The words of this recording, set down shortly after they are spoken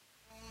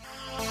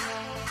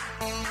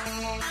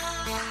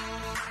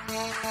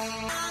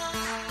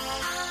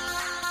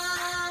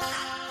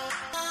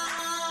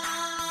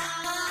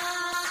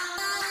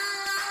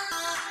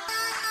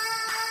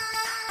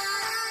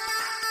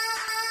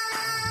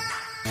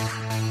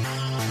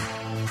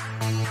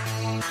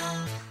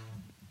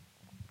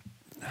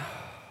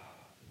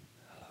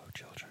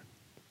Children.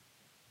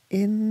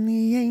 In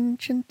the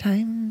ancient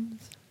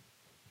times,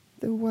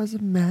 there was a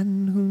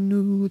man who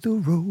knew the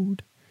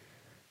road,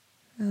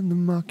 and the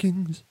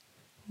markings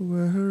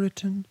were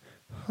written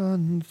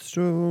on the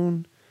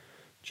stone.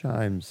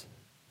 Chimes,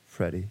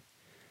 Freddie.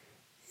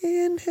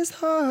 In his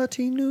heart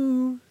he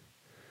knew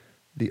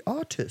the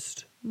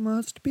artist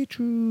must be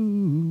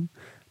true,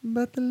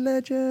 but the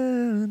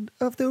legend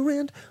of the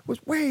wind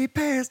was way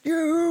past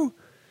you.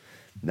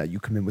 Now you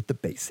come in with the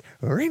bass.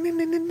 Well,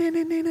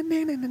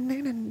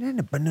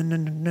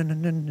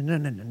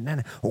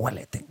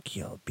 I think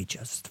you'll be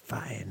just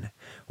fine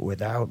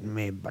without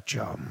me, but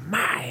you're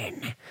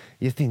mine.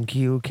 You think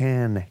you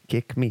can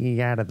kick me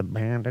out of the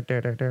band?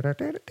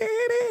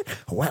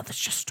 Well, there's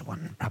just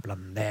one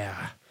problem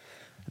there.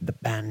 The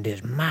band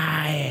is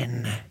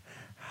mine.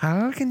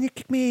 How can you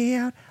kick me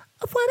out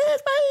of what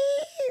is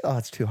mine? Oh,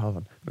 it's too hard.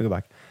 Let me go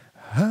back.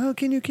 How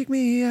can you kick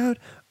me out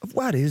of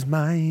what is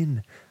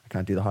mine?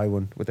 Can't do the high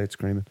one without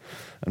screaming.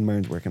 And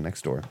Myrn's working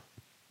next door.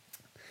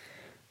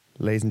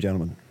 Ladies and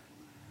gentlemen,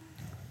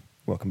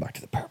 welcome back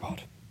to the Power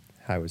Pod.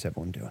 How is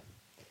everyone doing?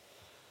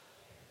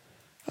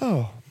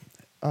 Oh,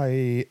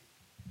 I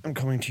am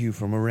coming to you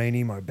from a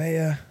rainy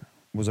Marbella.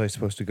 Was I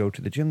supposed to go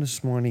to the gym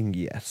this morning?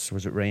 Yes.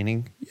 Was it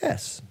raining?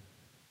 Yes.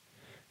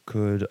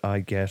 Could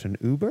I get an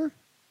Uber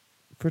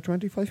for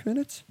 25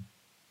 minutes?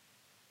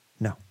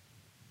 No.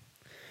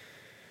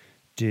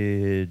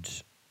 Did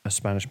a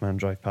Spanish man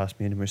drive past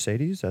me in a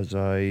Mercedes as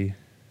I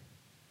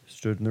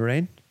stood in the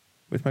rain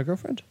with my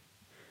girlfriend?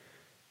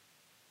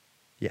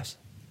 Yes.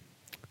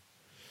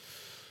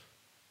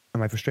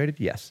 Am I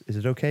frustrated? Yes. Is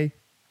it okay?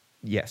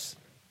 Yes.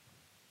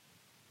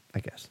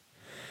 I guess.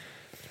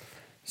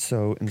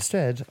 So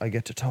instead, I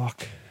get to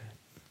talk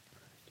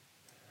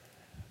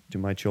to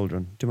my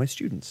children, to my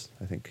students,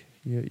 I think.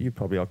 You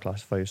probably all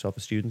classify yourself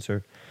as students,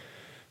 or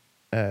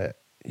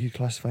you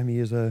classify me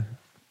as a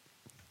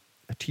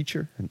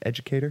teacher, an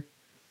educator.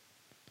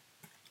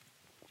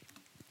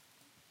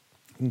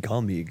 You can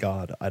call me a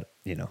god.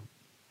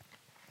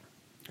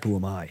 Who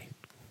am I?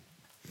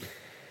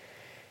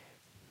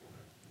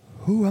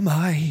 Who am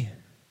I?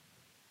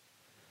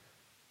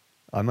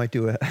 I might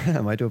do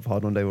a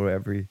pod one day where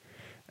every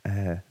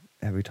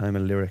time a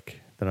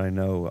lyric that I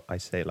know, I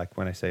say, like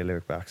when I say a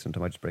lyric by accident,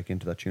 I might just break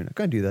into that tune. I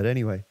can't do that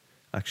anyway,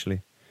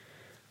 actually.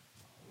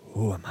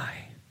 Who am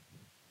I?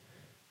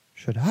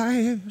 Should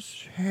I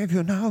save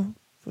you now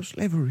for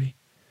slavery?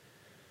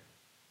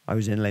 I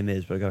was in Les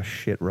Mis, but I got a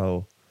shit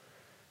role.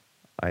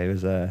 I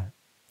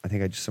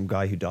think I just some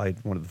guy who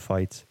died in one of the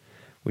fights,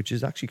 which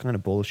is actually kind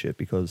of bullshit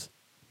because,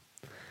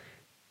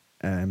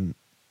 I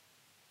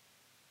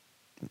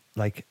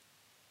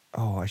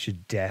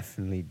should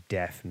definitely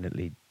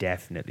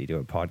do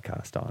a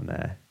podcast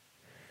on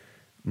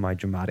my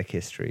dramatic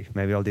history.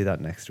 Maybe I'll do that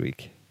next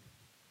week.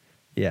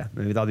 Yeah,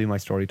 maybe that'll be my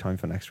story time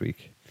for next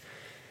week.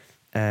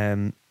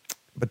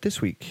 But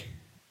this week,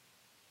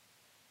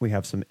 we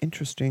have some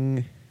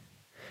interesting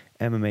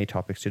MMA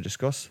topics to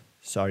discuss.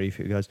 Sorry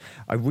for you guys.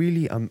 I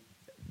really am,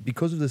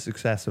 because of the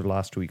success of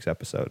last week's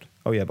episode.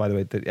 Oh yeah, by the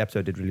way, the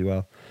episode did really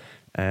well.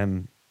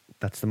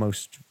 That's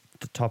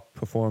the top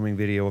performing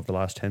video of the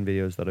last 10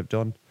 videos that I've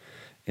done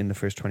in the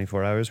first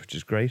 24 hours, which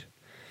is great.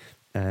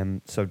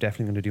 So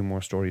definitely going to do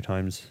more story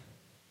times.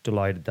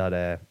 Delighted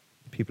that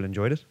people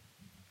enjoyed it.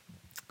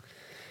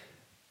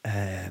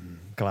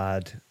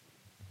 Glad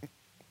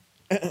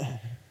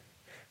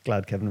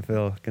Kevin and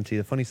Phil can see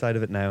the funny side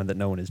of it now and that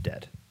no one is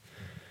dead.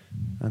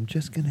 I'm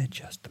just going to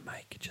adjust the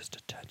mic just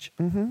a touch.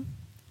 Mm-hmm.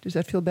 Does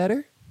that feel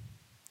better?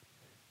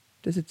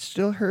 Does it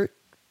still hurt?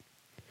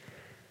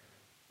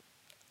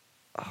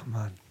 Oh,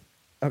 man.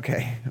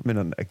 Okay. I'm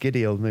in a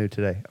giddy old mood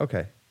today.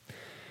 Okay.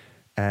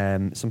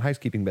 Some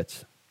housekeeping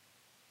bits.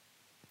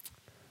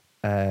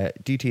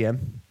 DTM.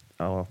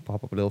 I'll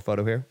pop up a little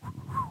photo here.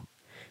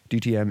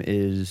 DTM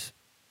is,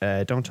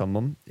 Don't Tell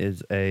Mum,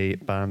 is a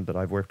band that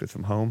I've worked with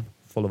from home,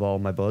 full of all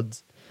my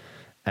buds.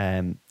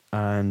 And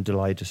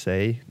delighted to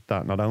say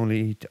that not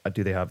only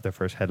do they have their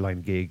first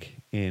headline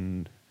gig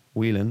in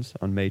Whelan's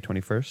on May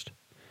 21st,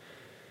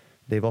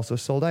 they've also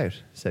sold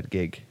out said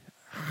gig.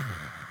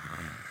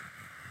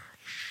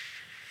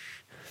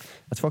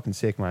 That's fucking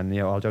sick, man.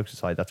 All jokes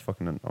aside, that's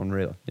fucking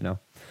unreal,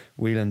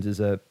 Whelan's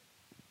is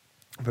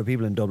for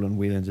people in Dublin,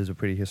 Whelan's is a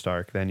pretty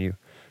historic venue.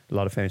 A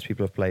lot of famous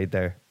people have played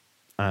there.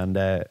 And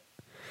to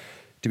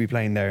be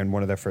playing there in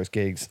one of their first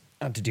gigs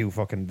and to do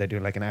they're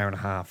doing like an hour and a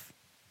half,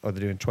 or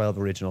they're doing 12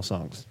 original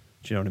songs.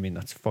 Do you know what I mean?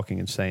 That's fucking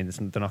insane.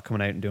 They're not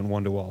coming out and doing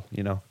Wonderwall,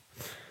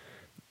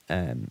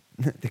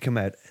 They come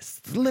out,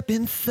 slip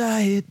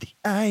inside the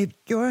eye of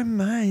your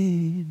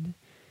mind,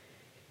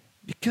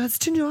 because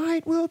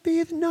tonight will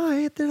be the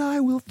night that I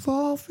will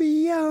fall for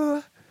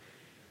you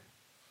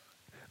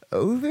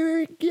over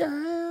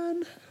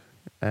again.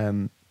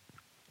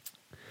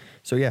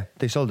 So yeah,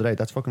 they sold it out.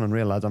 That's fucking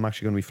unreal, lads. I'm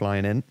actually going to be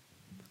flying in.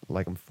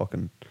 I'm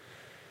flying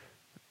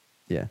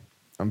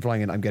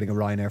in. I'm getting a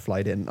Ryanair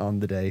flight in on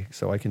the day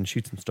so I can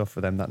shoot some stuff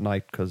for them that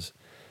night, because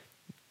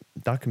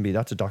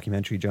that's a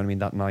documentary, do you know what I mean?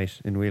 That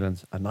night in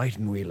Whelan's. A night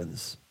in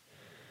Whelan's.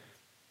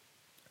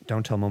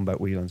 Don't tell mum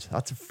about Whelan's.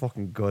 That's a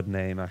fucking good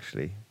name,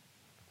 actually.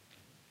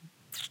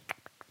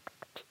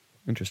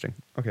 Interesting.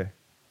 Okay.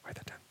 Write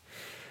that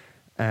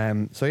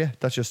down. So yeah,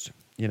 that's just,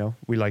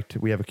 we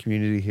have a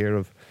community here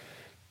of,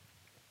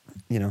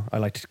 I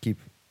like to keep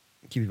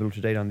people up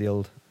to date on the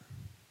old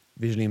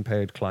visually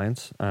impaired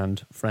clients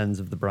and friends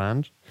of the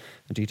brand.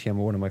 And DTM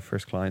were one of my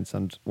first clients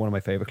and one of my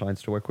favorite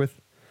clients to work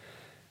with.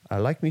 I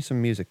like me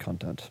some music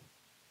content.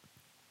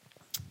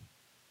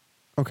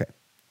 Okay.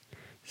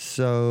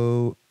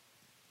 So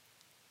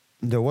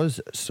there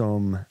was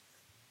some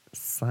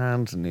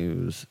sad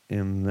news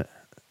in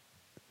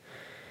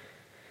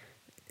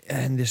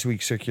this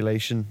week's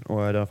circulation,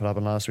 or I don't know if it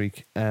happened last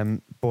week.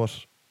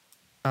 But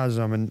as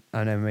I'm an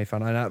MMA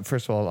fan, and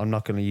first of all, I'm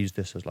not going to use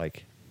this as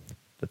like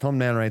the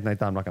thumbnail or anything like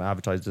that. I'm not going to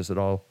advertise this at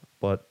all.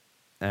 But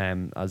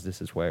as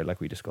this is where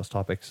we discuss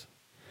topics,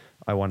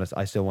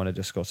 I still want to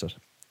discuss it.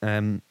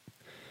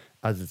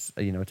 As it's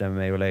it's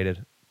MMA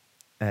related.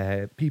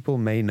 People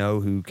may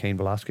know who Cain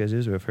Velasquez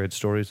is, or have heard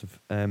stories of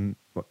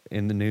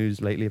in the news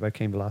lately about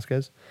Cain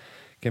Velasquez.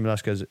 Cain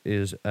Velasquez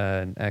is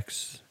an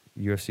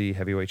ex-UFC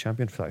heavyweight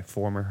champion,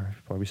 former,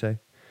 I'd probably say.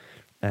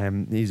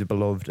 He's a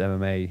beloved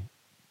MMA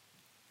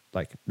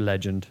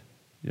legend,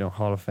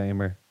 Hall of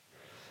Famer,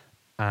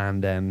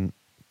 and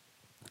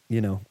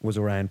was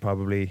around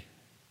probably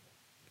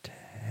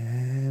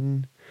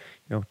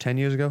 10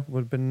 years ago,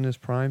 would have been in his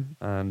prime,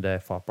 and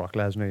fought Brock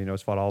Lesnar.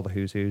 Has fought all the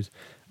who's who's.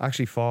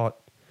 Actually fought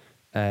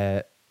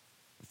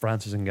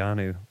Francis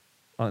Ngannou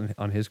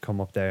on his come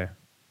up there.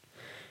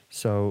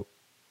 So,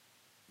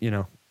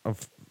 a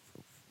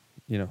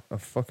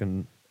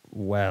fucking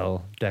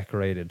well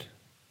decorated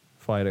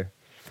fighter.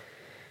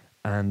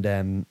 And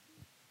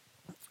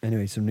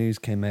anyway, some news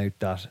came out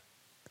that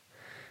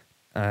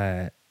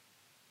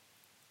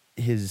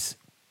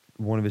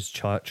one of his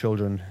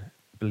children,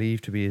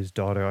 believed to be his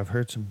daughter. I've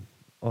heard some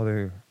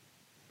other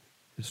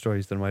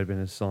stories that it might have been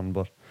his son,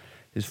 but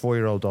his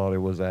 4-year-old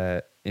daughter was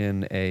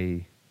in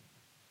a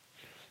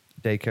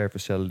daycare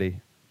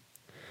facility,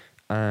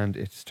 and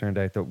it's turned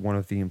out that one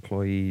of the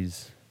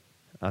employees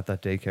at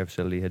that daycare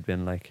facility had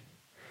been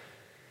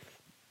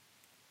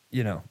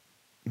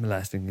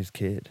molesting his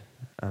kid,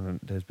 and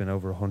there's been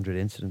over 100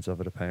 incidents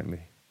of it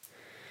apparently.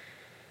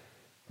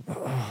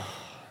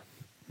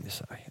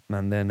 Sorry.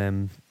 And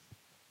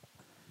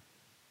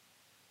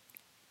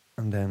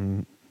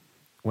then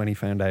when he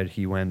found out,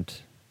 he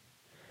went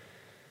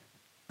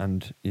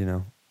and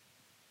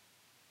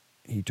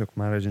he took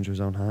matters into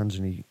his own hands,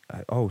 and he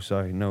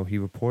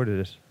reported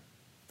it.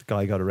 The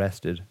guy got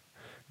arrested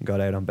and got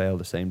out on bail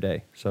the same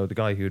day. So the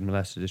guy who had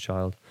molested his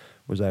child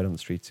was out on the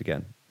streets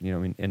again,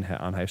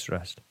 on house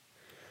arrest.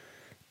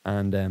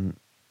 And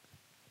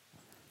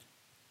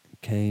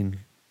Cain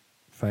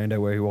found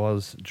out where he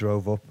was,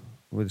 drove up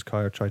with his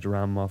car, tried to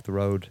ram him off the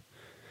road,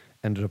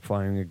 ended up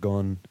firing a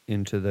gun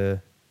into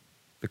the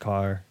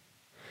car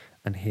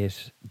and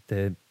hit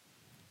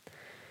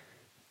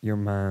your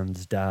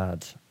man's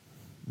dad.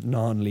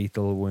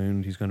 Non-lethal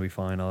wound, he's going to be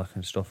fine, all that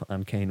kind of stuff.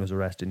 And Cain was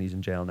arrested and he's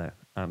in jail now,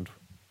 and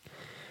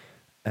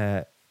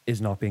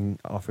is not being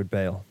offered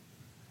bail.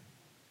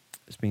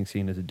 It's being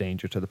seen as a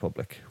danger to the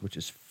public, which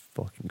is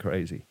fucking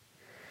crazy.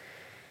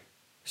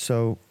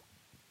 So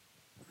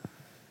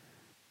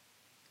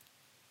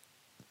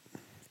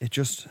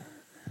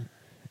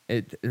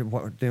the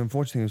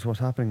unfortunate thing is what's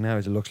happening now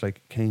is it looks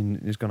like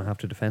Cain is going to have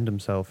to defend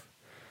himself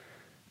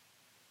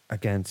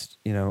against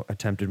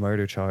attempted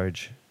murder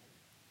charge,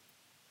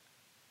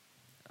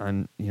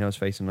 and is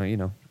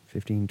facing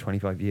 15,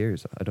 25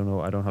 years. I don't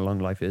know how long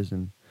life is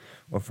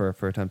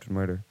for attempted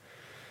murder.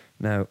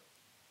 Now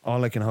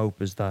all I can hope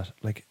is that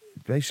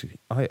basically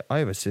I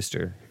have a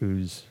sister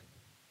who's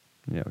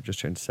just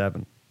turned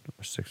 7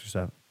 or 6 or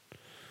 7,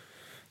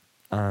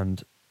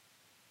 and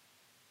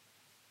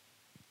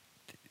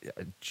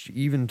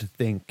even to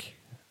think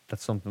that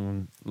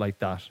something like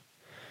that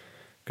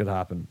could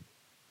happen,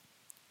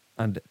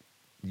 and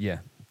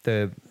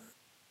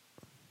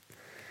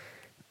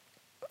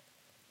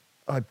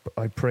I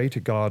pray to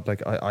God,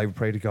 I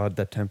pray to God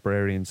that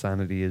temporary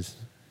insanity is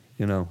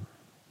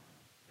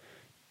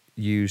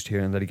used here,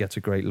 and that he gets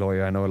a great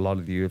lawyer. I know a lot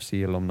of the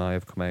UFC alumni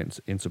have come out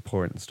in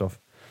support and stuff,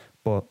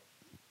 but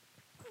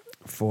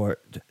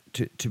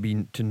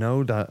to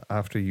know that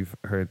after you've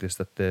heard this,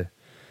 that the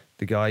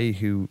guy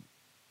who,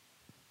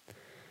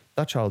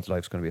 that child's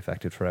life's going to be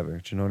affected forever.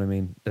 Do you know what I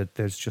mean? That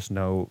there's just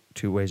no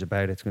two ways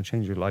about it. It's going to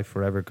change your life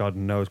forever. God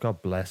knows.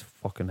 God bless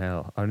fucking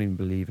hell. I don't even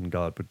believe in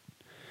God, but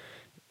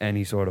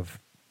any sort of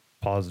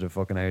positive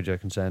fucking energy I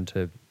can send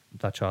to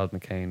that child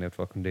McCain, I'd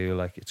fucking do.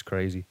 It's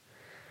crazy.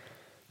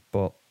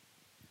 But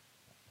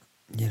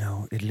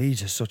it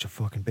leads to such a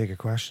fucking bigger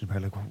question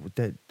about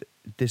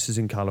this is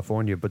in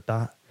California, but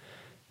that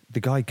the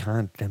guy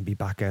can't then be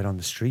back out on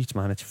the streets,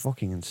 man. It's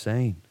fucking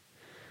insane.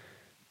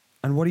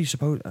 And what do you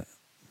suppose?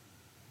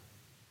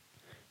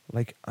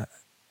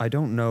 I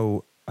don't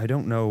know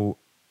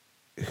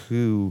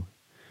who.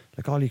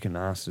 All you can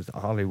ask is,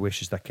 all I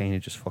wish is that Cain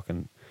had just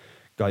fucking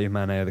got your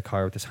man out of the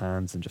car with his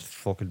hands and just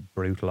fucking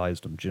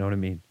brutalised him. Do you know what I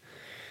mean?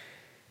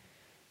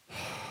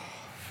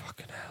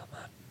 Fucking hell,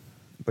 man.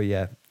 But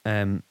yeah,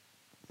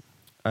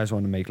 I just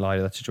want to make light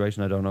of that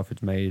situation. I don't know if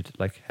it's made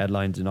like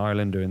headlines in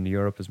Ireland or in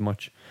Europe as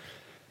much,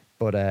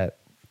 but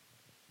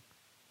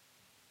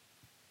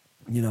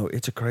you know,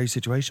 it's a crazy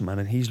situation, man.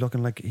 And he's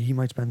looking like he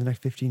might spend the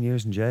next 15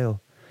 years in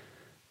jail.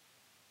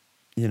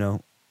 You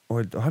know,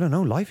 or I don't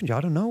know, life in jail.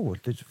 I don't know.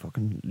 The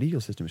fucking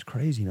legal system is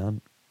crazy,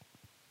 man.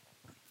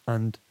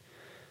 And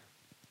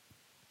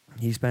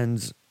he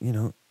spends, you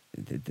know,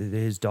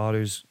 his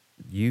daughter's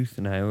youth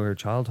now or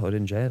childhood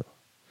in jail.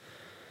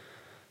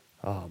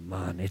 Oh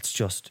man, it's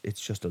just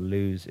a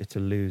lose. It's a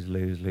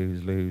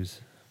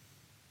lose.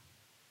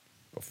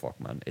 But fuck,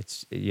 man,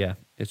 it's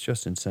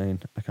just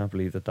insane. I can't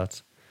believe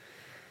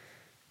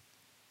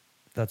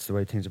that's the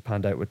way things have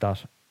panned out with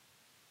that.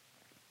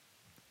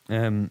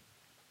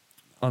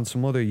 On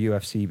some other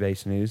UFC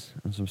based news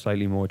and some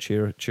slightly more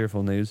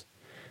cheerful news,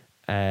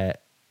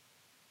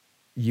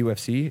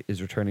 UFC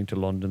is returning to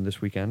London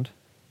this weekend,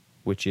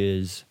 which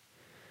is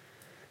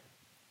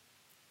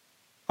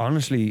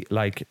honestly,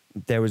 like,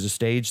 there was a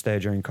stage there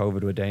during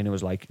COVID where Dana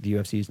was like, the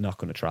UFC is not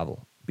going to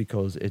travel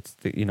because it's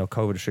the, you know,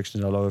 COVID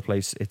restrictions all over the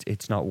place.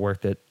 It's not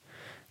worth it.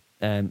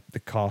 And the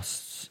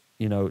costs,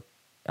 you know,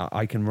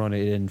 I can run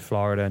it in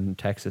Florida and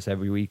Texas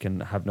every week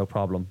and have no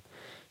problem.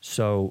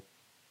 So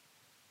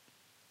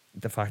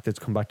the fact that it's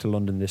come back to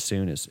London this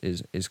soon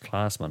is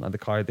class, man. And the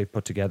card they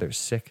put together is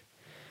sick.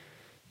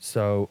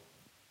 So,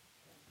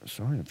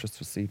 sorry, I've just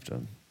received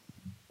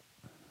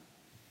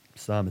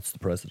Sam, it's the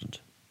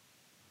president.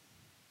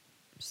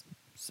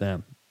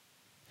 Sam.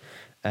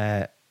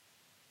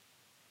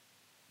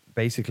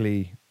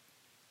 Basically,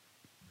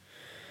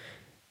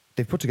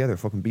 they've put together a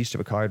fucking beast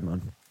of a card,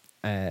 man.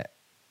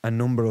 A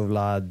number of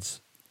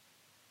lads,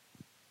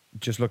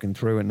 just looking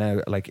through it now,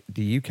 like,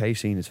 the UK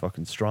scene is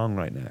fucking strong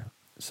right now.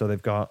 So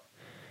they've got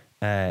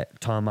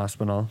Tom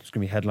Aspinall, who's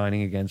going to be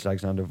headlining against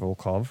Alexander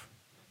Volkov,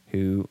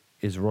 who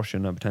is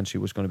Russian and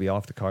potentially was going to be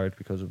off the card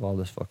because of all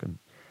this fucking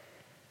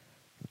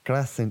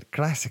craziness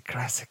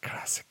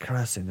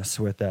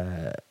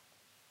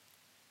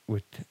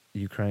with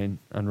Ukraine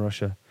and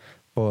Russia.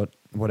 But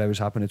whatever's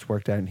happened, it's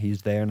worked out and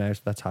he's there now, so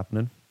that's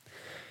happening.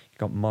 You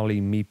got Molly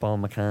Meatball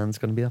McCann's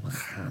going to be a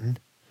McCann.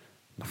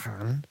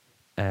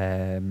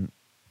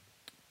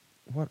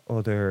 What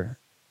other?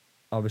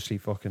 Obviously,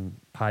 fucking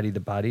Paddy the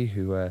Baddy,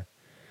 who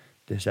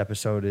this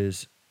episode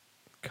is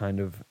kind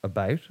of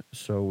about.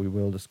 So we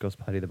will discuss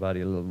Paddy the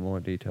Baddy a little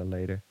more detail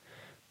later.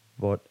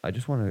 But I'm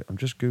just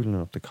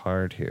Googling up the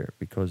card here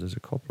because there's a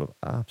couple of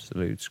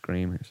absolute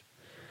screamers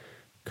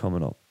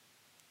coming up.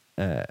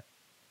 But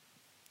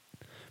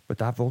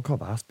that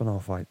Volkov Aspinall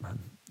fight,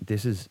 man,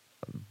 this is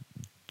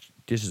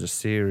a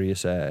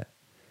serious.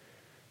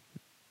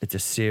 It's a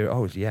serious.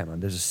 Oh yeah,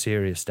 man, there's a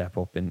serious step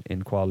up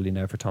in quality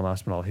now for Tom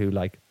Aspinall, who,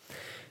 like,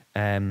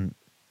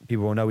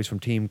 people will know he's from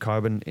Team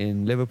Carbon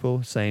in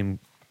Liverpool, same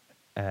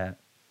gym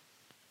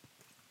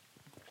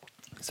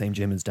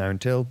as Darren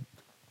Till,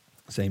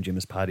 same gym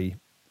as Paddy.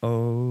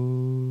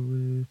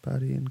 Oh,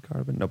 Paddy in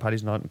Carbon? No,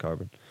 Paddy's not in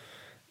Carbon.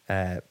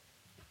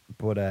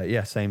 But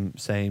yeah, same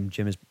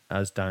gym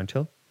as Darren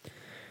Till.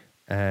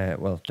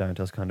 Well, Darren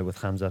Till's kind of with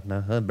Hamzat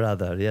now. Oh,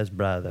 brother, yes.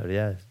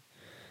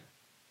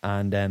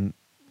 And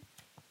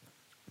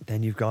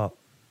then you've got,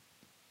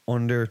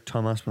 under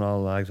Tom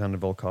Aspinall, Alexander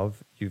Volkov,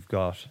 you've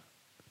got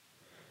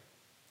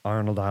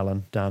Arnold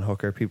Allen, Dan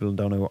Hooker. People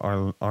don't know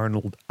who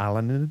Arnold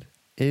Allen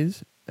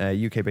is.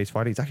 UK-based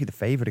fighter. He's actually the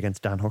favourite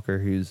against Dan Hooker,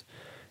 who's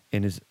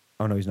in his...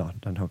 Oh, no, he's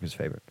not. Dan Hooker's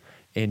favourite.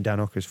 In Dan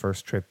Hooker's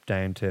first trip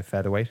down to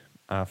featherweight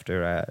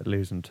after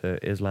losing to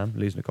Islam,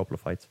 losing a couple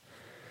of fights.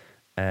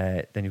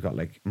 Then you've got,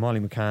 like, Molly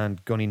McCann,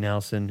 Gunny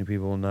Nelson, who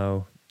people will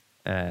know.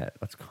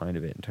 That's kind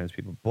of it in terms of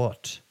people.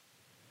 But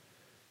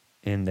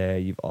in there,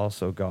 you've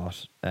also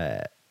got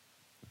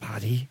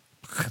Paddy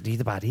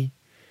the Baddy.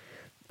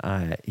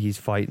 He's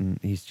fighting.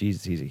 He's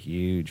a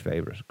huge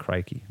favourite.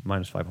 Crikey,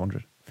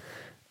 -500.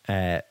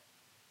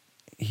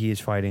 He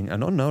is fighting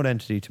an unknown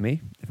entity to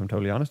me, if I'm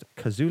totally honest.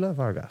 Kazula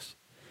Vargas,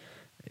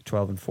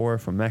 12-4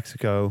 from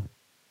Mexico.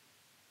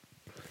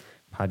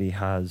 Paddy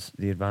has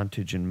the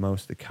advantage in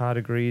most of the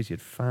categories.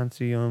 You'd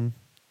fancy him.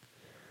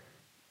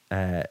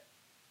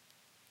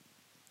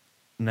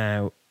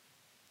 Now,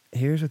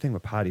 here's the thing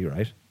with Paddy,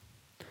 right?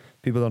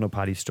 People don't know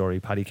Paddy's story.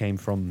 Paddy came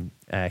from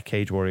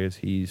Cage Warriors.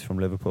 He's from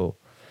Liverpool.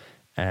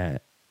 And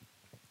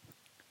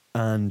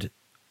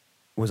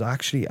was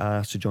actually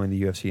asked to join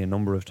the UFC a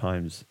number of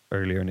times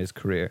earlier in his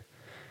career.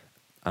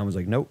 And was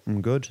like, nope,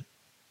 I'm good.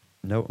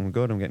 I'm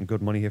getting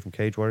good money here from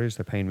Cage Warriors.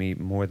 They're paying me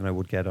more than I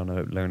would get on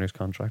a learner's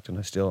contract. And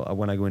I still,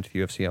 when I go into the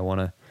UFC, I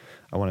want to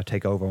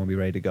take over. I want to be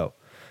ready to go.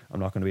 I'm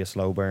not going to be a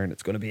slow burn.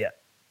 It's going to be a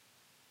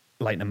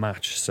lighting a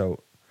match.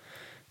 So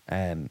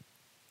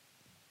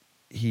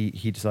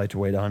he decided to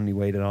wait on. He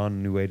waited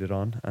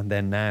on. And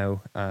then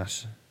now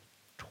at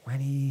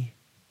 20...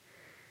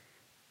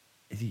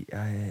 Is he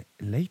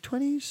late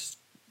 20s?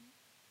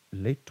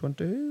 Late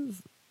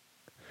 20s?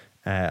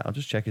 I'll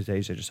just check his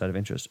age there just out of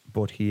interest.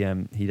 But he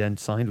then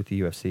signed with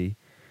the UFC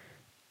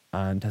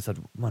and has had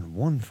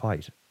one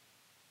fight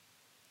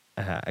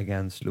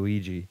against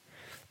Luigi.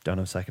 Don't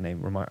know his second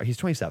name. He's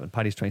 27.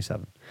 Paddy's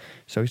 27.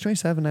 So he's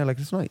 27 now. Like,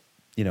 it's not,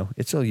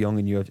 it's still young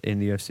in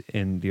the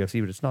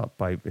UFC,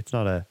 but it's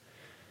not a.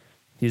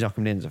 He's not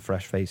coming in as a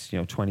fresh face,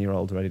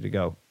 20-year-old ready to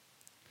go.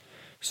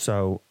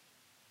 So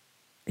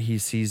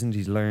he's seasoned.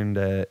 He's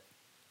learned.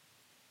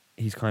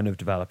 He's kind of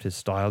developed his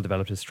style,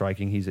 developed his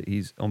striking.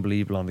 He's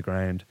unbelievable on the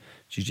ground.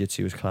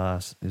 Jiu-jitsu is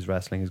class. His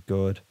wrestling is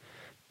good,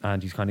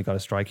 and he's kind of got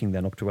his striking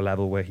then up to a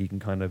level where he can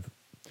kind of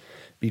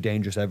be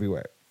dangerous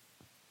everywhere.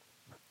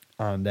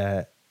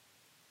 And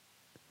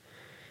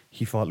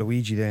he fought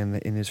Luigi then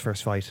in his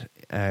first fight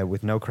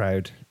with no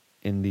crowd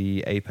in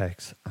the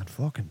Apex and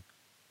fucking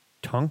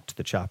tonked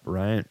the chap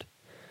around.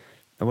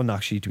 I wasn't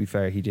actually, to be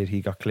fair, he did.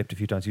 He got clipped a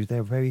few times. He was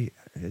there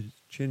his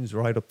chin's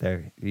right up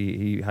there.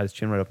 He had his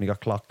chin right up and he got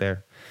clocked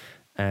there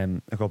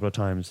a couple of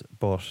times.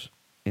 But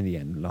in the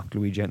end, knocked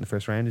Luigi out in the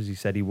first round as he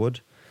said he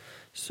would.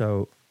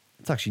 So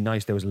it's actually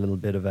nice. There was a little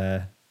bit of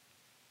a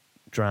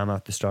drama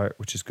at the start,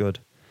 which is good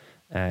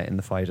in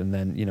the fight. And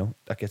then,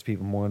 that gets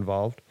people more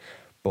involved.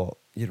 But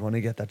you'd want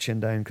to get that chin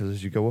down because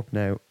as you go up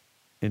now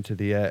into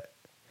the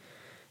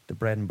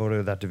bread and butter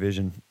of that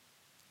division,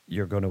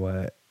 you're going to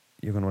want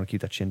to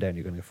keep that chin down.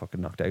 You're going to get fucking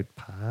knocked out,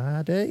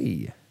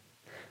 Paddy.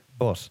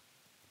 But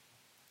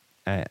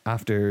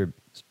after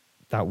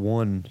that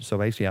one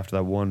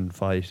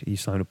fight, he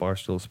signed with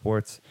Barstool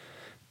Sports.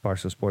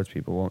 Barstool Sports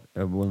people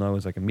will know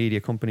is like a media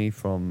company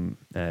from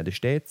the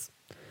States,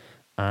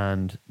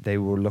 and they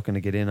were looking to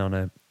get in on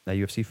a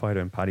UFC fighter,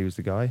 and Paddy was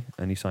the guy,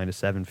 and he signed a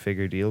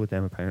 7-figure deal with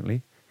them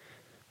apparently,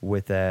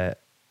 with with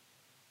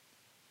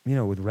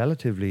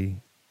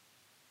relatively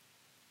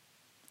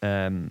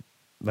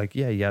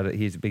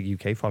he's a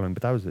big UK following,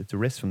 but it's a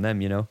risk from them,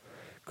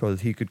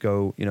 because he could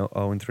go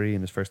 0-3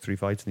 in his first 3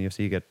 fights in the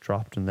UFC, get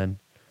dropped, and then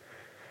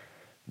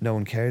no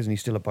one cares, and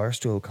he's still at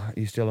Barstool.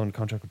 He's still on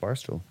contract with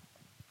Barstool.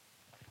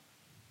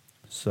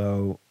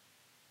 So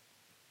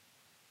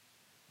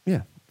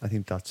yeah, I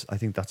think that's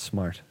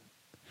smart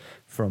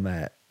from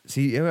it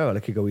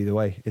could go either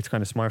way. It's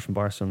kind of smart from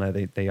Barstool now.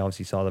 They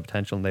obviously saw the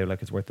potential and they were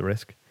like, it's worth the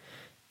risk,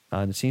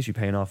 and it seems to be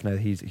paying off now.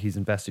 He's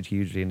invested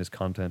hugely in his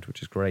content,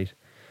 which is great.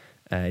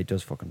 He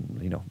does fucking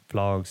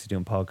vlogs. He's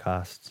doing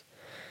podcasts.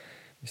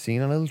 You're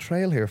seeing a little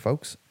trail here,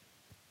 folks.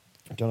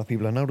 I don't know if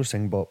people are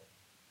noticing, but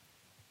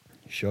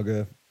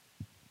Sugar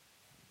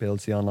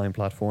builds the online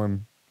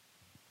platform.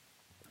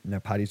 Now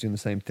Paddy's doing the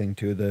same thing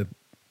too. The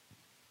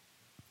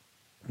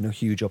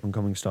huge up and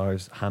coming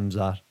stars.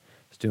 Hamzat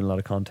is doing a lot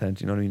of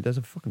content. You know what I mean? There's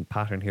a fucking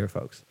pattern here,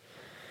 folks.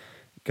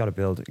 You gotta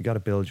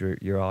build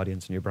your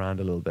audience and your brand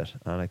a little bit,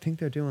 and I think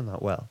they're doing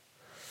that well.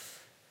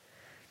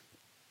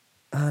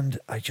 And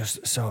I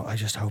just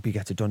hope he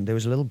gets it done. There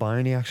was a little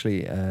Barney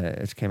actually.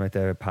 It came out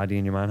there. Paddy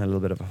and your man had a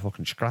little bit of a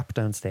fucking scrap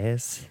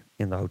downstairs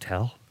in the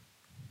hotel,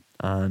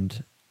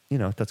 and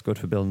that's good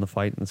for building the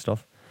fight and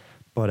stuff.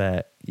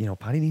 But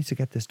Paddy needs to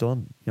get this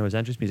done. His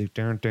entrance music,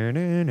 dun, dun,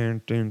 dun,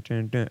 dun, dun,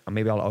 dun, dun. And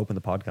maybe I'll open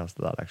the podcast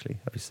to that. Actually,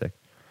 that'd be sick.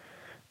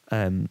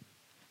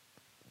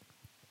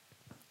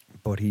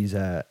 But he's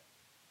a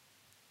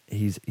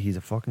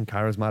fucking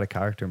charismatic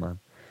character, man.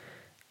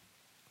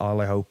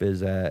 All I hope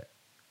is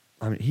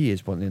he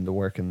is putting in the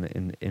work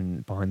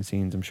in behind the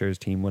scenes. I'm sure his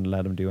team wouldn't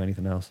let him do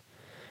anything else.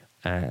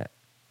 But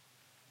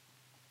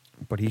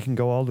he can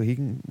go he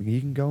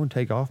can go and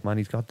take off, man.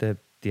 He's got the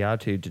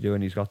attitude to do it,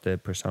 and he's got the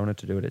persona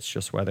to do it. It's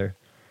just whether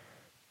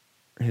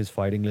his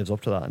fighting lives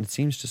up to that, and it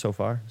seems to so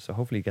far. So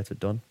hopefully he gets it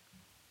done.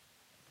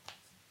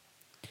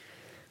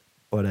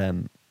 But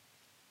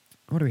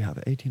what do we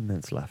have? 18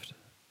 minutes left.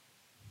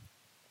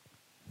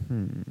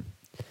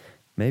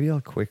 Maybe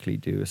I'll quickly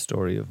do a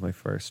story of my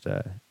first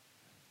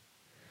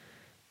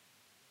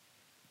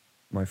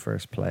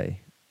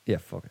play. Yeah,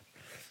 fuck it.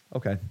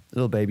 Okay, a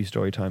little baby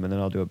story time, and then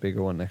I'll do a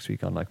bigger one next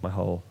week on like my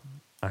whole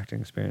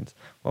acting experience.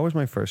 What was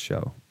my first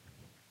show?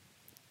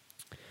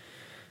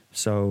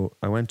 So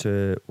I went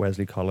to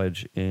Wesley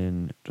College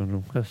in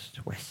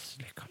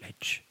Wesley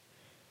College,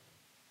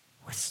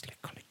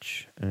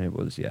 and it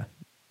was, yeah,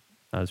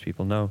 as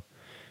people know,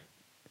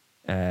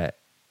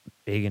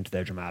 big into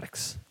their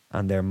dramatics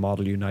and their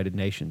Model United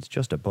Nations.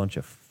 Just a bunch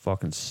of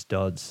fucking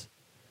studs,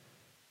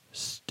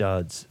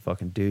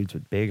 fucking dudes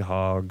with big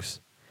hogs,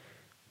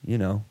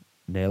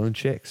 nailing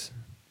chicks.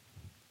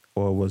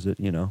 Or was it,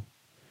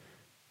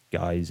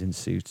 guys in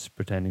suits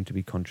pretending to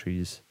be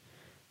countries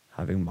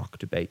having mock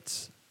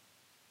debates?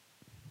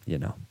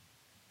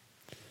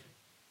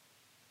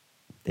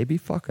 They be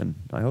fucking.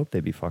 I hope they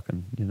be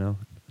fucking,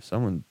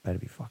 Someone better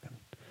be fucking.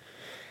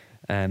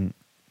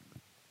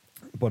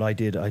 But I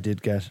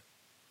did get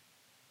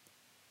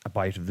a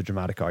bite of the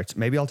dramatic arts.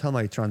 Maybe I'll tell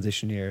my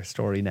transition year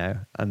story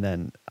now, and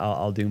then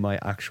I'll do my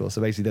actual.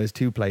 So basically there's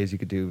 2 plays you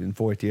could do. In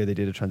 4th year they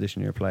did a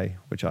transition year play,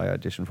 which I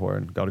auditioned for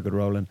and got a good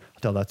role in.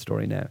 I'll tell that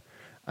story now.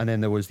 And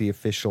then there was the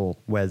official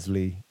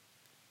Wesley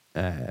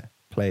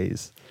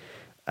plays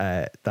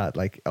that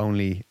like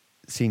only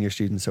senior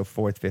students, so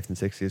 4th, 5th and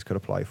 6th years could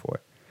apply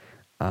for.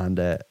 And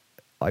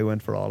I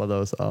went for all of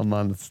those. Oh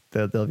man,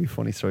 there'll be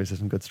funny stories. There's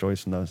some good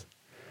stories from those.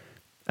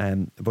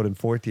 But in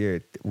fourth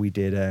year, we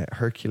did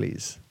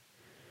Hercules.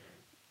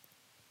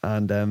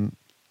 And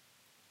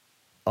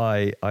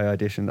I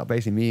auditioned.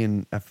 Basically, me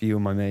and a few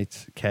of my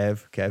mates,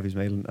 Kev, who's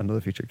made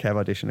another feature,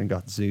 Kev auditioned and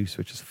got Zeus,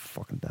 which is the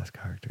fucking best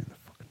character in the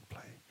fucking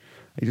play.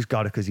 He just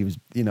got it because he was,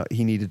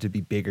 he needed to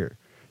be bigger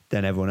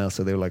than everyone else.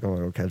 So they were like,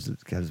 oh, Kev's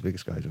the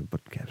biggest guy,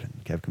 but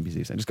Kev can be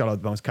Zeus. I just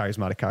got the most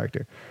charismatic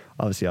character.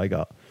 Obviously, I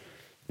got,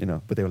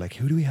 but they were like,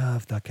 who do we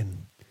have that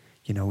can,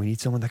 we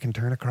need someone that can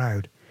turn a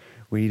crowd.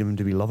 We need him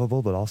to be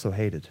lovable, but also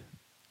hated.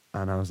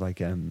 And I was like,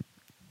 hold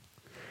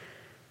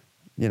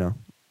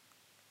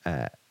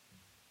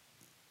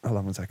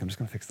on 1 second. I'm just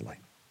going to fix the light.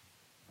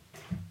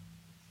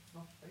 It's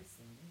not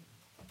facing me.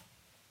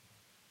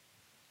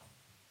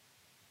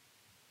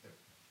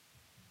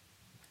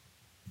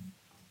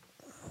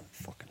 Oh,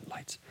 fucking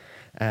lights.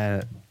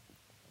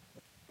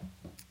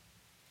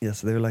 Yeah,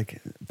 so they were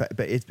like, but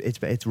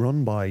it's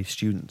run by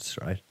students,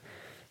 right?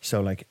 So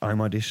like, I'm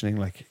auditioning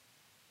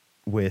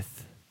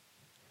with,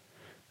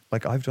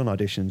 I've done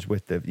auditions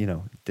with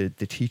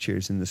the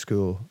teachers in the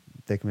school.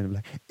 They come in and be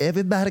like,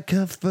 everybody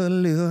come for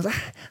lose,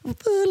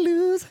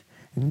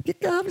 and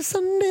get off your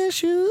Sunday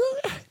shoes.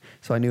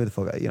 So I knew the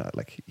fuck, you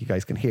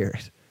guys can hear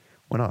it.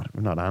 We're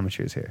not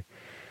amateurs here.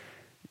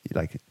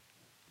 Like,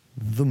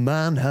 the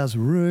man has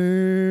range.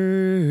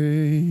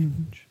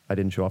 I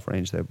didn't show off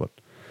range there,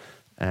 but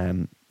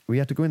we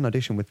had to go in and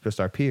audition with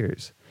just our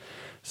peers.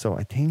 So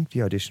I think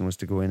the audition was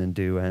to go in and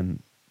do, I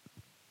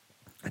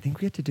think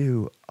we had to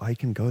do I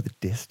Can Go the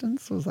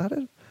Distance. Was that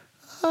it?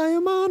 I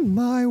am on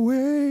my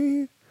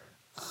way.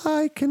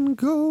 I can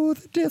go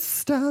the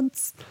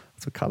distance.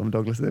 That's what Callum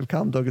Douglas did. If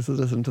Callum Douglas has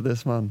listened to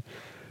this, man,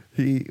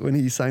 when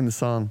he sang the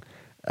song,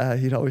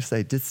 he'd always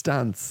say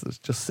distance.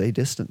 Just say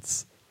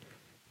distance.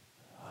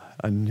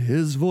 And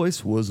his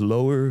voice was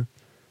lower,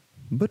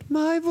 but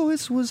my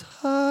voice was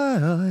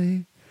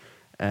high.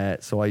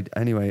 So I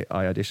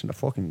auditioned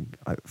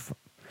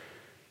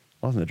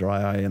wasn't a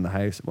dry eye in the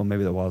house. Well,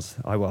 maybe there was.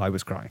 I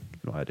was crying.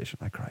 I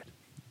auditioned. I cried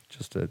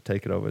just to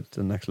take it over to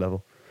the next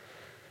level.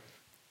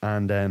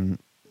 And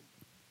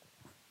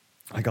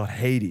I got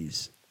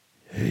Hades,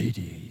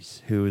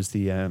 who is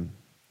the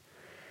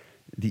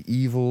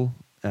evil,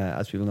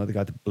 as people know, the guy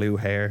with the blue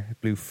hair,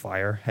 blue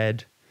fire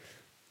head.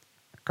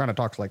 Kind of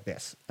talks like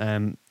this.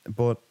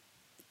 But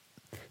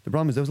the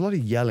problem is there was a lot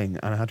of yelling,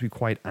 and I had to be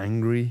quite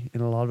angry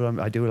in a lot of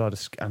it.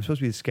 I'm supposed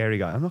to be the scary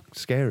guy. I'm not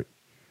scary.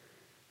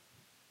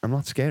 I'm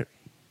not scary.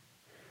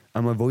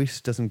 And my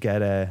voice doesn't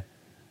get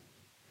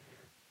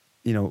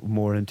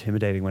more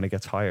intimidating when it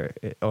gets higher.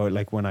 Or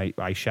like when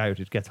I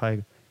shout, it gets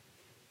higher.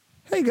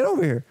 Hey, get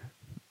over here.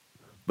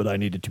 But I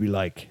need it to be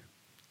like,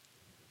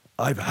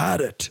 I've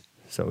had it.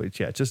 So it's,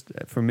 just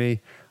for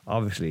me,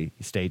 obviously,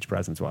 stage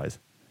presence wise,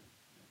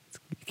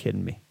 you're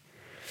kidding me.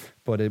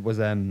 But it was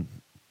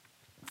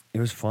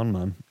fun,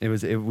 man.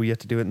 We had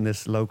to do it in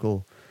this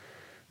local,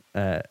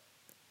 in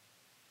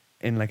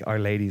like Our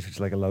Ladies, which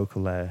is like a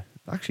local,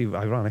 actually,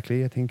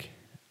 ironically, I think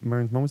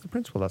Mern's mum was the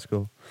principal at that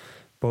school.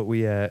 But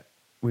we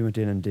went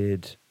in and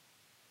did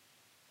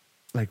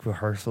like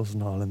rehearsals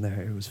and all in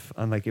there. It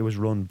was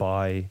run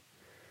by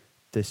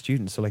the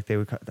students. So like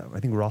I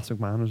think Ross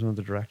McMahon was one of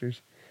the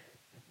directors.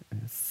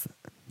 And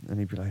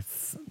he'd be like,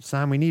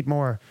 Sam, we need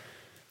more.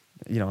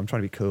 I'm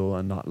trying to be cool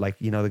and not like,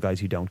 the guys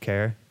who don't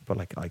care, but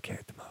like I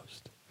cared the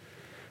most.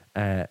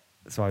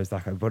 So I was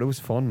that guy, but it was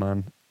fun,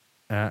 man.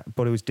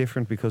 But it was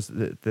different because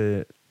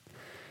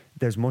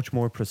there's much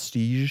more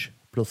prestige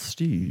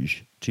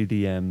to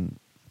the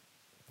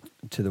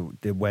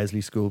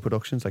Wesley School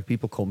productions. Like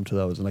people come to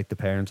those, and like the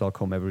parents all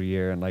come every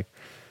year, and like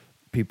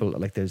people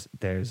like there's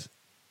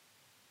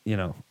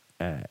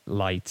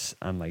lights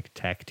and like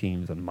tech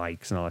teams and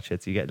mics and all that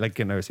shit. So you get like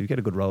if you get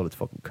a good role, it's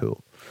fucking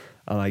cool.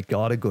 And I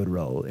got a good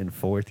role in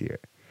fourth year,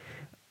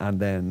 and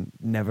then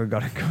never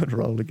got a good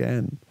role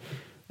again.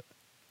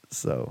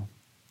 So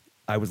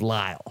I was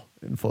Lyle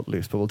in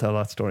Footloose, but we'll tell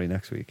that story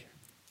next week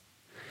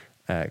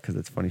because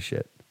it's funny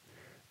shit.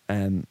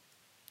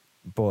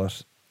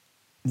 But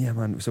yeah,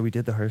 man. So we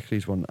did the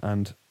Hercules one,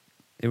 and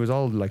it was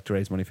all like to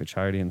raise money for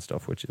charity and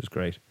stuff, which is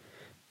great.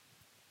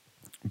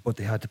 But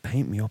they had to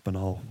paint me up in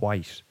all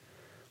white,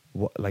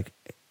 like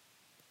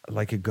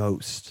a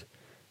ghost,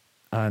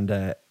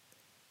 and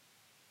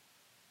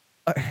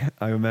I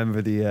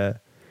remember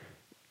the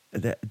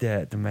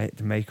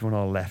makeup and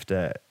all left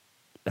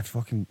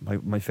fucking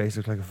my face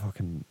looked like a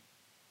fucking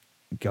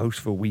ghost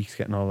for weeks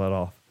getting all that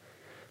off.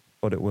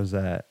 But it was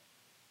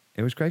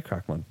great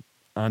crack, man,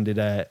 and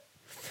it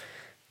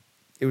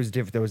was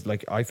different. There was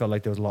like I felt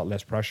like there was a lot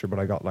less pressure, but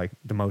I got like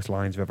the most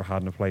lines I've ever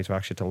had in a play, so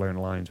actually to learn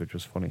lines, which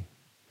was funny.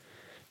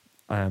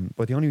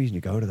 But the only reason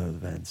you go to those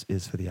events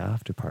is for the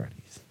after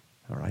parties.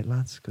 All right,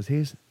 lads? Because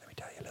let me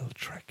tell you a little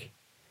trick.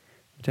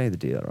 Let me tell you the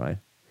deal, all right?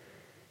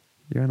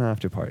 You're an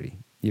after party.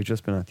 You've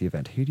just been at the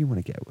event. Who do you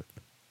want to get with?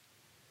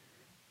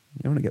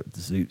 You don't want to get with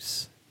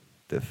Zeus,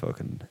 the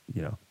fucking,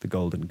 the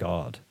golden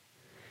god.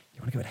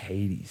 You want to get with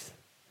Hades,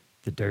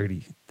 the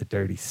dirty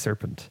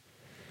serpent.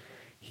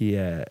 he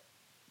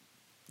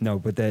no,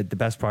 but the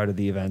best part of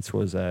the events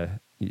was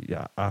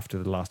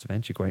after the last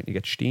event, you go out and you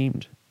get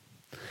steamed.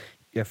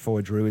 You get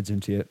 4 druids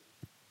into it.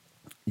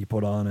 You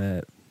put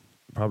on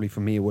probably for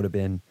me it would have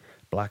been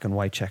black and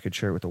white checkered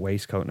shirt with a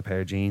waistcoat and a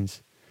pair of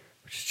jeans,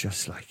 which is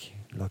just like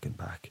looking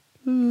back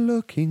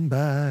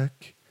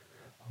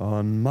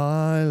on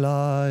my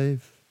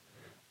life.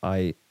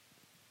 But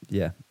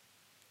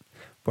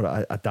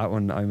at that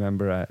one I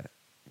remember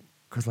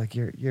because like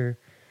you're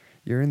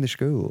in the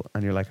school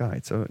and you're like, all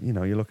right, so you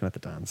know you're looking at the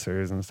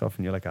dancers and stuff,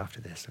 and you're like,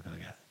 after this they're gonna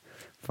get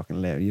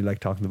fucking lit. You like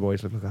talking to the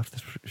boys, like, look, after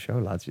this show,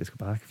 lads, you just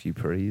go back a few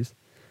prees.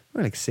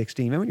 We're like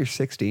 16. Remember when you're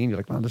 16, you're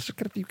like, man, let's just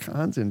get a few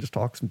cans in, just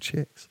talk some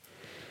chicks.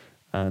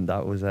 And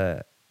that was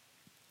a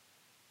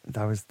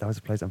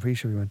place. I'm pretty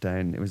sure we went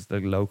down. It was the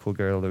local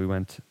girl that we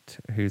went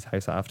to whose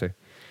house after.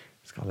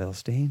 It's got a little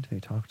stain.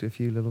 We talked to a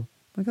few little.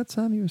 My God,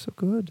 Sam, you were so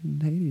good in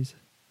Hades.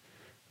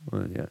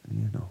 Well, yeah,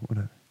 you know,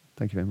 whatever.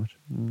 Thank you very much.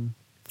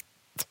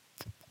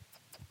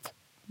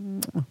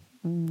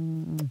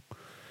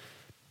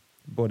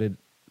 But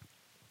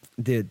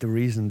the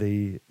reason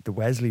the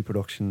Wesley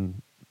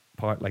production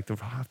part, like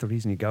half the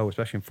reason you go,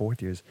 especially in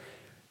 4th years,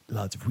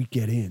 lads, if we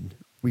get in,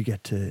 we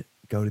get to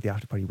go to the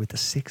after party with the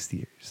 6th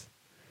years.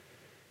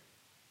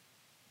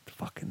 The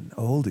fucking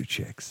older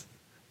chicks.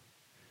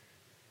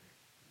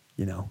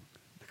 You know,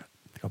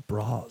 they got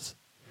bras.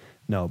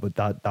 No, but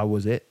that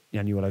was it.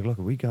 And you were like, look,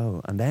 we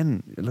go. And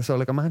then, so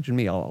like, imagine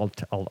me, I'll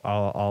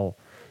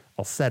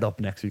set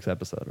up next week's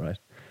episode, right?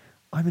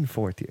 I'm in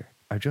 4th year.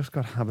 I just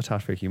got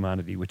Habitat for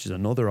Humanity, which is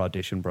another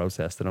audition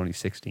process that only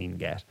 16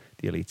 get,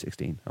 the Elite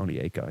 16. Only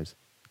 8 guys.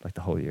 Like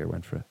the whole year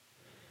went for it.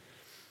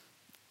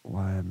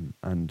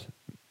 And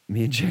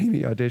me and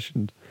Jamie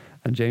auditioned,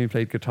 and Jamie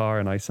played guitar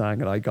and I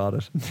sang and I got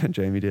it, and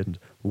Jamie didn't.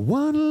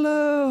 One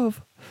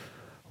love,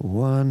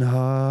 one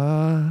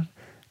heart,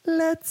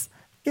 let's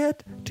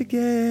get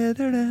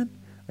together and...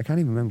 I can't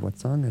even remember what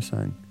song I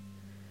sang.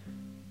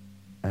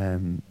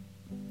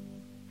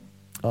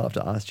 I'll have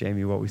to ask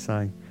Jamie what we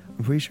sang.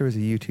 I'm pretty sure it was a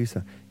U2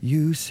 song.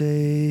 You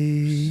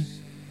say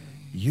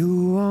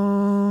you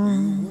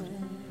want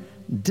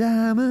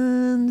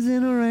diamonds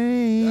in a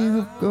rain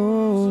of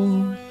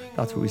gold.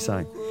 That's what we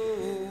sang.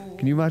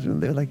 Can you imagine?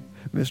 They're like,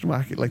 Mr.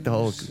 Mackey, like the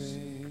whole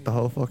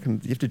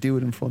fucking, you have to do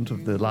it in front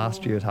of the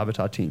last year's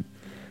Habitat team.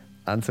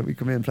 And so we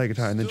come in and play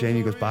guitar, and then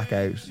Jamie goes back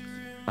out,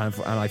 and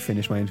I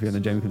finish my interview, and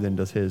then Jamie comes in and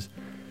does his.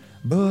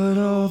 But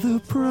all the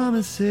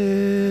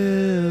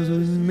promises we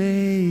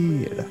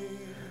made,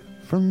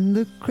 from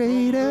the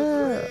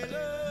crater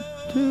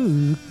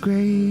to the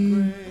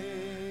grave,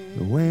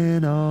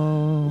 when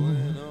all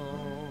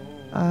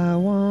I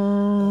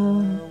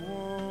want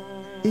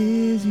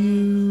is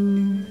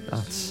you.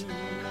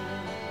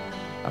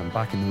 I'm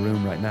back in the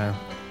room right now.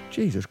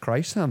 Jesus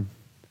Christ, Sam.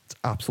 It's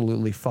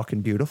absolutely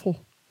fucking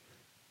beautiful.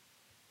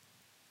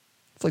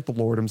 It's like the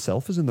Lord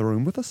himself is in the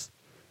room with us.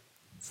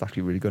 It's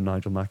actually a really good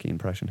Nigel Mackey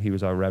impression. He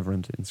was our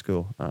reverend in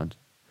school. And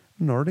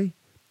nerdy.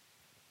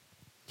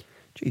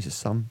 Jesus,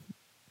 Sam.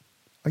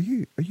 Are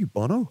you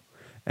Bono?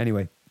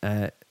 Anyway,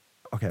 okay,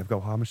 I've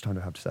got, how much time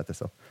do I have to set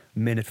this up? 2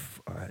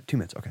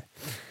 minutes, okay.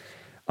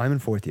 I'm in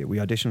 4th year. We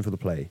audition for the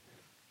play.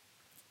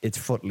 It's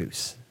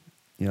Footloose.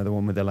 You know, the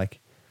one where they're like,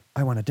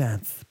 I want to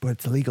dance, but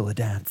it's illegal to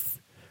dance.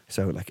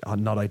 So, like,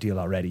 not ideal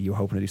already. You were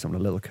hoping to do something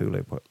a little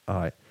cooler, but all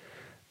right.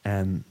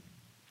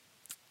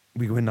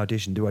 We go in and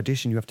audition. To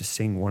audition, you have to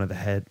sing one of the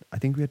head. I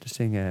think we had to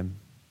sing,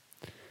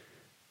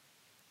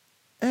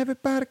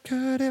 everybody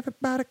cut,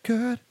 everybody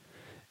cut.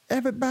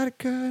 Everybody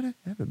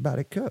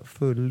cut,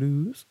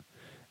 Footloose.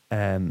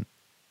 So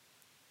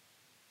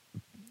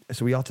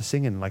we ought to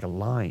sing in like a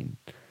line.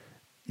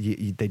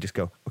 They just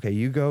go, okay,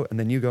 you go, and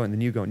then you go, and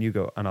then you go, and you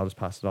go, and I'll just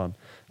pass it on.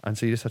 And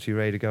so you just have to be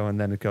ready to go, and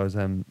then it goes,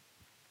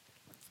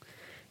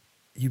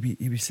 you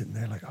be sitting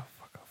there like, oh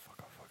fuck,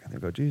 and they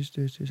go, juice,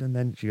 and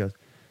then she goes,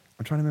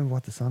 I'm trying to remember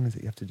what the song is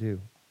that you have to do.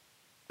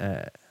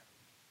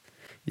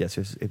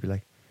 So it'd be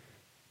like,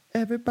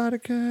 everybody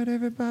cut,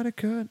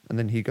 and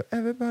then he'd go,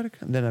 everybody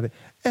cut, and then I'd be,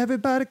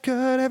 everybody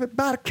cut,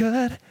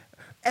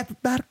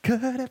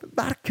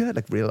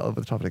 like real over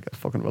the top, like a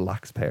fucking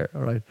relaxed pair,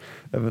 all right?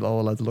 And all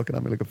the lads looking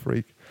at me like a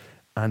freak.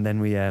 And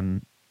then me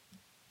and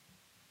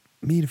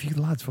a few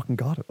lads fucking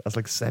got it as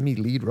like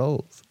semi-lead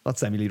roles. Not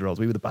semi-lead roles,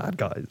 we were the bad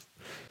guys,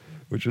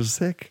 which was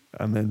sick.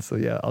 And then, so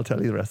yeah, I'll tell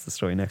you the rest of the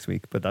story next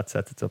week, but that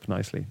sets it up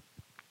nicely.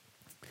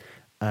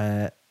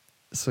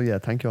 So yeah,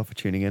 thank you all for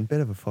tuning in.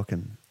 Bit of a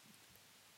fucking